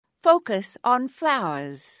Focus on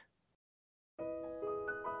flowers.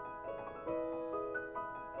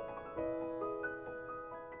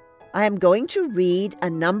 I am going to read a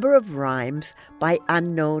number of rhymes by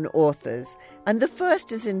unknown authors, and the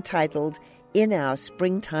first is entitled In Our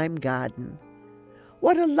Springtime Garden.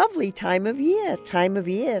 What a lovely time of year, time of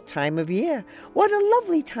year, time of year. What a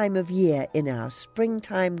lovely time of year in our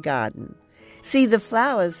springtime garden. See the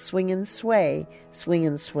flowers swing and sway, swing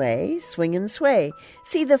and sway, swing and sway.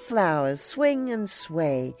 See the flowers swing and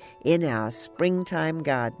sway in our springtime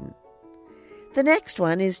garden. The next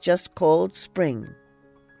one is just called Spring.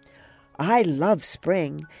 I love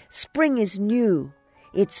spring. Spring is new.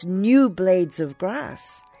 It's new blades of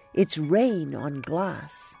grass. It's rain on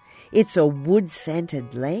glass. It's a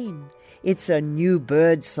wood-scented lane. It's a new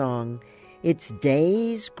bird song. It's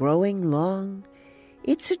days growing long.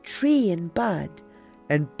 It's a tree in bud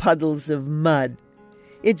and puddles of mud.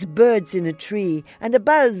 It's birds in a tree and a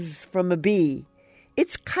buzz from a bee.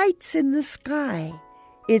 It's kites in the sky.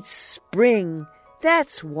 It's spring.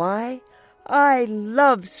 That's why I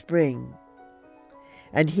love spring.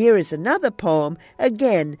 And here is another poem,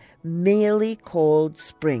 again merely called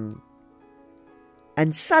Spring.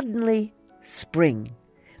 And suddenly, spring.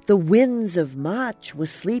 The winds of March were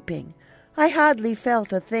sleeping. I hardly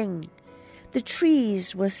felt a thing. The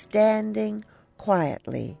trees were standing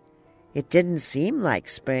quietly. It didn't seem like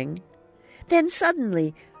spring. Then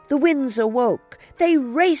suddenly, the winds awoke. They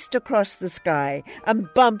raced across the sky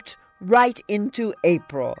and bumped right into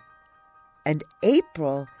April. And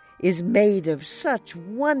April is made of such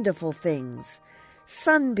wonderful things,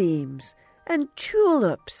 sunbeams and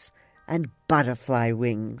tulips and butterfly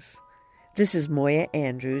wings. This is Moya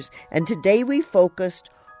Andrews, and today we focused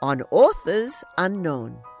on authors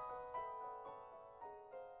unknown.